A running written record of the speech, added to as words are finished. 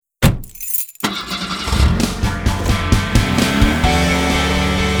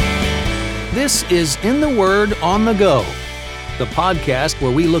This is In the Word on the Go, the podcast where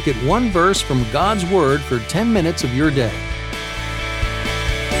we look at one verse from God's Word for 10 minutes of your day.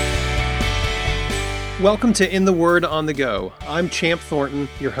 Welcome to In the Word on the Go. I'm Champ Thornton,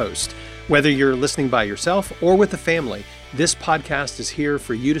 your host. Whether you're listening by yourself or with a family, this podcast is here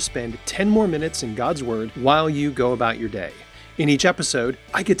for you to spend 10 more minutes in God's Word while you go about your day. In each episode,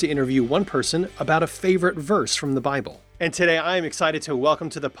 I get to interview one person about a favorite verse from the Bible. And today I am excited to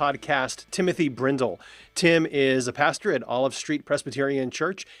welcome to the podcast Timothy Brindle. Tim is a pastor at Olive Street Presbyterian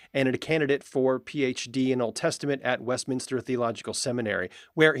Church and a candidate for PhD in Old Testament at Westminster Theological Seminary,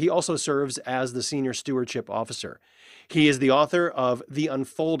 where he also serves as the Senior Stewardship Officer. He is the author of The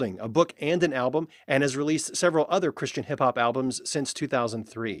Unfolding, a book and an album, and has released several other Christian hip-hop albums since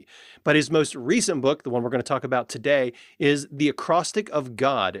 2003. But his most recent book, the one we're going to talk about today, is The Acrostic of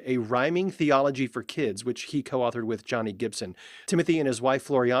God, a rhyming theology for kids, which he co-authored with Johnny Gibson. Timothy and his wife,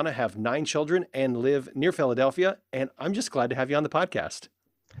 Floriana, have 9 children and live near Philadelphia, and I'm just glad to have you on the podcast.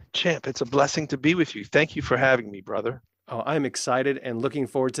 Champ, it's a blessing to be with you. Thank you for having me, brother. Oh, I'm excited and looking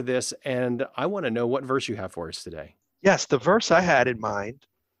forward to this, and I want to know what verse you have for us today. Yes, the verse I had in mind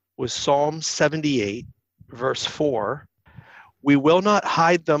was Psalm 78, verse 4. We will not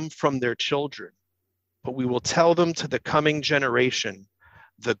hide them from their children, but we will tell them to the coming generation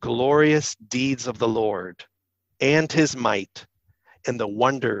the glorious deeds of the Lord and his might and the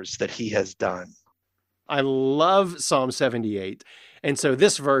wonders that he has done. I love Psalm 78, and so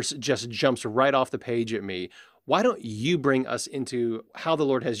this verse just jumps right off the page at me. Why don't you bring us into how the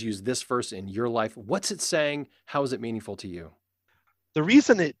Lord has used this verse in your life? What's it saying? How is it meaningful to you? The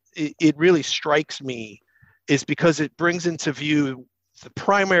reason it really strikes me is because it brings into view the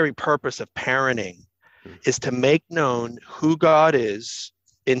primary purpose of parenting is to make known who God is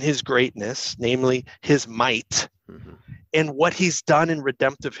in his greatness, namely his might, and what he's done in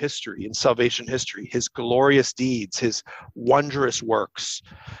redemptive history, in salvation history, his glorious deeds, his wondrous works.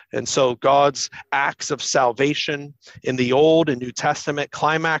 And so God's acts of salvation in the Old and New Testament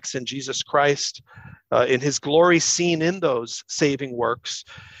climax in Jesus Christ, in his glory seen in those saving works,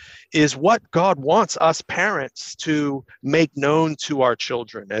 is what God wants us parents to make known to our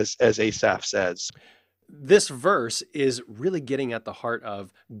children, as Asaph says. This verse is really getting at the heart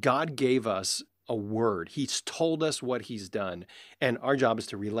of God gave us a word. He's told us what he's done, and our job is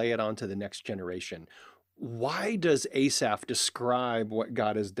to relay it on to the next generation. Why does Asaph describe what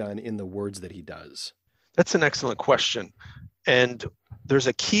God has done in the words that he does? That's an excellent question. And there's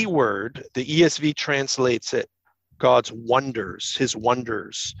a key word. The ESV translates it God's wonders, his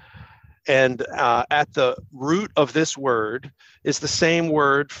wonders. And at the root of this word is the same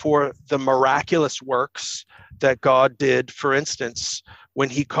word for the miraculous works that God did, for instance, when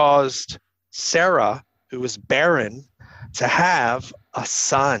he caused Sarah, who was barren, to have a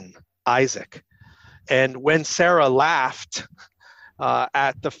son, Isaac. And when Sarah laughed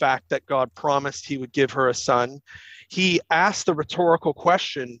at the fact that God promised he would give her a son, he asked the rhetorical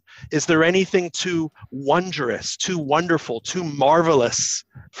question, is there anything too wondrous, too wonderful, too marvelous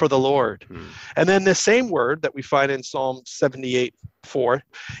for the Lord? And then the same word that we find in Psalm 78:4,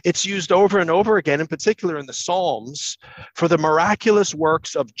 it's used over and over again, in particular in the Psalms, for the miraculous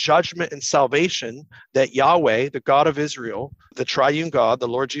works of judgment and salvation that Yahweh, the God of Israel, the triune God, the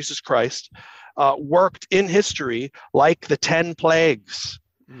Lord Jesus Christ, worked in history, like the 10 plagues,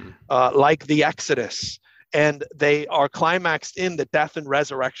 like the Exodus. And they are climaxed in the death and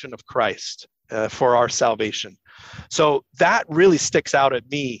resurrection of Christ for our salvation. So that really sticks out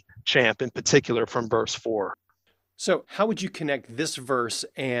at me, Champ, in particular from verse 4. So how would you connect this verse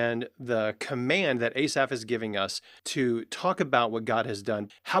and the command that Asaph is giving us to talk about what God has done?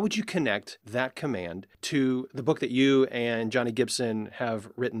 How would you connect that command to the book that you and Johnny Gibson have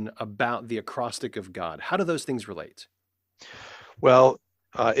written about the acrostic of God? How do those things relate? Well,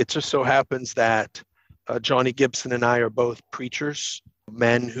 it just so happens that Johnny Gibson and I are both preachers,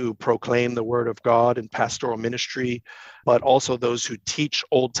 men who proclaim the word of God in pastoral ministry, but also those who teach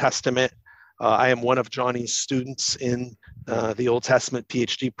Old Testament. I am one of Johnny's students in the Old Testament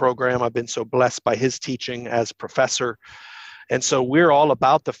PhD program. I've been so blessed by his teaching as professor. And so we're all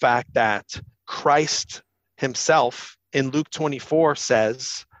about the fact that Christ himself in Luke 24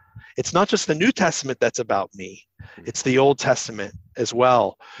 says, it's not just the New Testament that's about me, it's the Old Testament as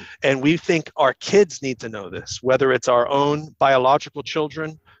well. And we think our kids need to know this, whether it's our own biological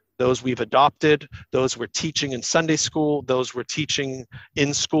children, those we've adopted, those we're teaching in Sunday school, those we're teaching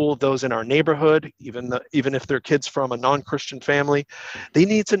in school, those in our neighborhood, even if they're kids from a non-Christian family. They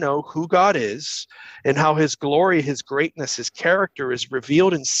need to know who God is and how his glory, his greatness, his character is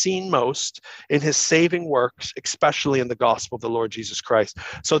revealed and seen most in his saving works, especially in the gospel of the Lord Jesus Christ.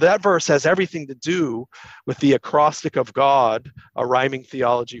 So that verse has everything to do with the acrostic of God, a rhyming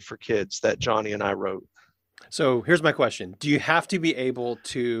theology for kids that Johnny and I wrote. So here's my question. Do you have to be able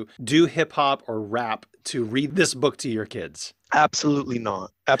to do hip hop or rap to read this book to your kids? Absolutely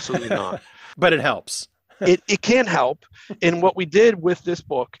not. Absolutely not. But it helps. It can help. And what we did with this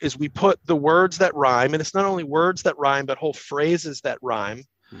book is we put the words that rhyme, and it's not only words that rhyme, but whole phrases that rhyme.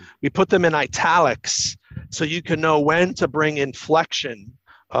 We put them in italics so you can know when to bring inflection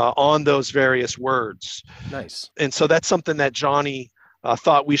on those various words. Nice. And so that's something that Johnny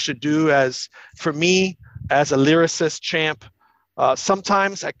thought we should do. As for me, as a lyricist, Champ,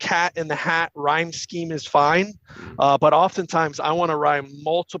 sometimes a cat in the hat rhyme scheme is fine, but oftentimes I want to rhyme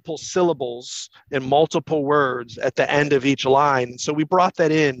multiple syllables in multiple words at the end of each line. So we brought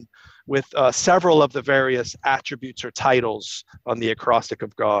that in with several of the various attributes or titles on the Acrostic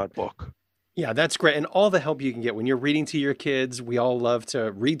of God book. Yeah, that's great. And all the help you can get when you're reading to your kids. We all love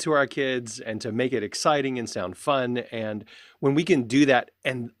to read to our kids and to make it exciting and sound fun. And when we can do that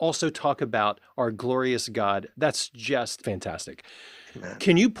and also talk about our glorious God, that's just fantastic. Amen.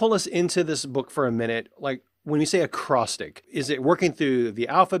 Can you pull us into this book for a minute? Like when you say acrostic, is it working through the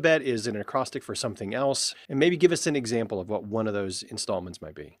alphabet? Is it an acrostic for something else? And maybe give us an example of what one of those installments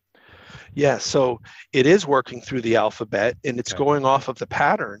might be. Yeah, so it is working through the alphabet, and it's Okay. going off of the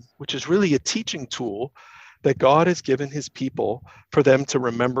pattern, which is really a teaching tool that God has given his people for them to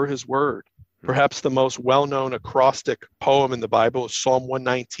remember his word. Perhaps the most well-known acrostic poem in the Bible is Psalm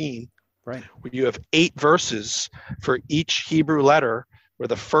 119, Right. where you have 8 verses for each Hebrew letter, where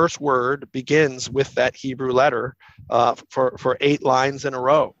the first word begins with that Hebrew letter for 8 lines in a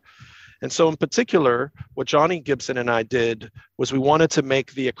row. And so in particular, what Johnny Gibson and I did was we wanted to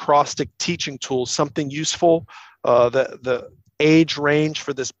make the acrostic teaching tool something useful. The age range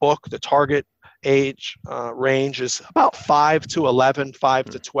for this book, the target age range is about 5 to 11, 5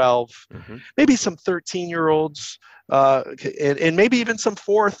 to 12, maybe some 13-year-olds, and maybe even some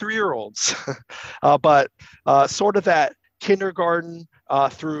 4 or 3-year-olds, but sort of that kindergarten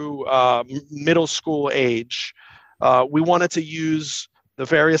through middle school age. We wanted to use the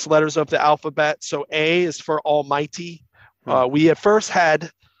various letters of the alphabet. So A is for Almighty. We at first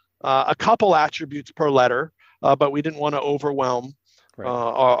had a couple attributes per letter, but we didn't want to overwhelm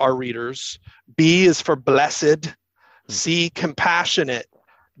our readers. B is for Blessed. C, Compassionate.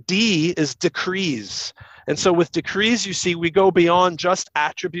 D is Decrees. And so with decrees, you see, we go beyond just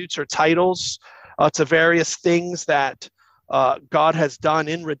attributes or titles to various things that God has done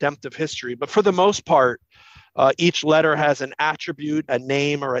in redemptive history. But for the most part, each letter has an attribute, a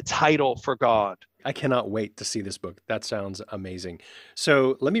name, or a title for God. I cannot wait to see this book. That sounds amazing.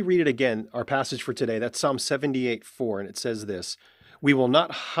 So let me read it again. Our passage for today, that's Psalm 78:4, and it says this: "We will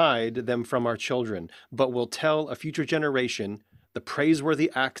not hide them from our children, but will tell a future generation the praiseworthy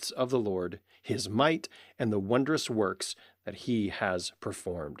acts of the Lord, his might, and the wondrous works that he has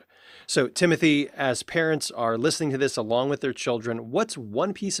performed." So, Timothy, as parents are listening to this along with their children, what's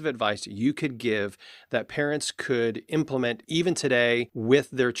one piece of advice you could give that parents could implement even today with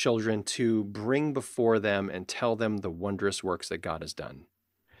their children to bring before them and tell them the wondrous works that God has done?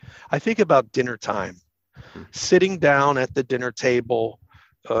 I think about dinner time. Sitting down at the dinner table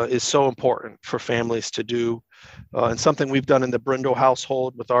is so important for families to do. And something we've done in the Brindle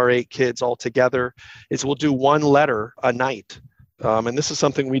household with our 8 kids all together is we'll do one letter a night. And this is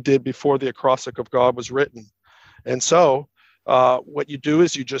something we did before the Acrostic of God was written. And so what you do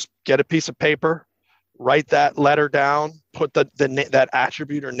is you just get a piece of paper, write that letter down, put that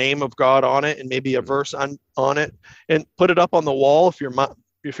attribute or name of God on it, and maybe a verse on it, and put it up on the wall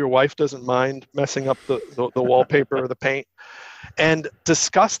if your wife doesn't mind messing up the wallpaper or the paint, and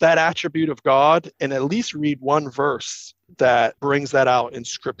discuss that attribute of God and at least read one verse that brings that out in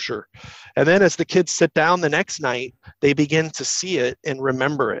Scripture. And then as the kids sit down the next night, they begin to see it and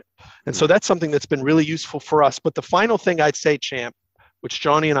remember it. And so that's something that's been really useful for us. But the final thing I'd say, Champ, which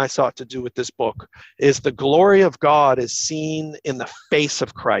Johnny and I sought to do with this book, is the glory of God is seen in the face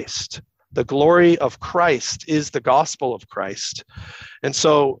of Christ. The glory of Christ is the gospel of Christ. And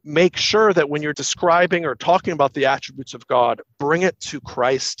so make sure that when you're describing or talking about the attributes of God, bring it to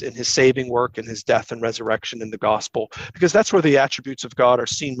Christ and his saving work and his death and resurrection in the gospel, because that's where the attributes of God are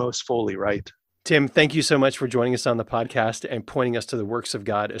seen most fully, right? Tim, thank you so much for joining us on the podcast and pointing us to the works of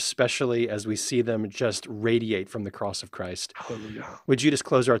God, especially as we see them just radiate from the cross of Christ. Hallelujah. Would you just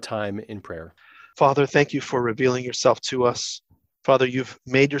close our time in prayer? Father, thank you for revealing yourself to us. Father, you've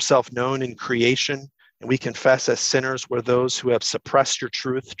made yourself known in creation, and we confess as sinners we're those who have suppressed your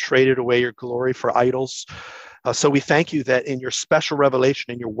truth, traded away your glory for idols. So we thank you that in your special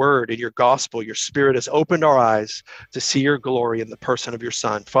revelation, in your word, in your gospel, your spirit has opened our eyes to see your glory in the person of your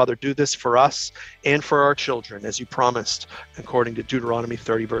Son. Father, do this for us and for our children, as you promised, according to Deuteronomy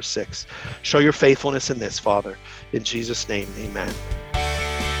 30, verse 6. Show your faithfulness in this, Father. In Jesus' name, amen.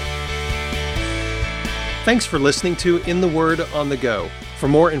 Thanks for listening to In the Word on the Go. For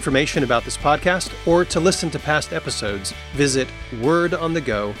more information about this podcast or to listen to past episodes, visit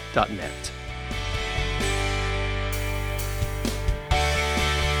wordonthego.net.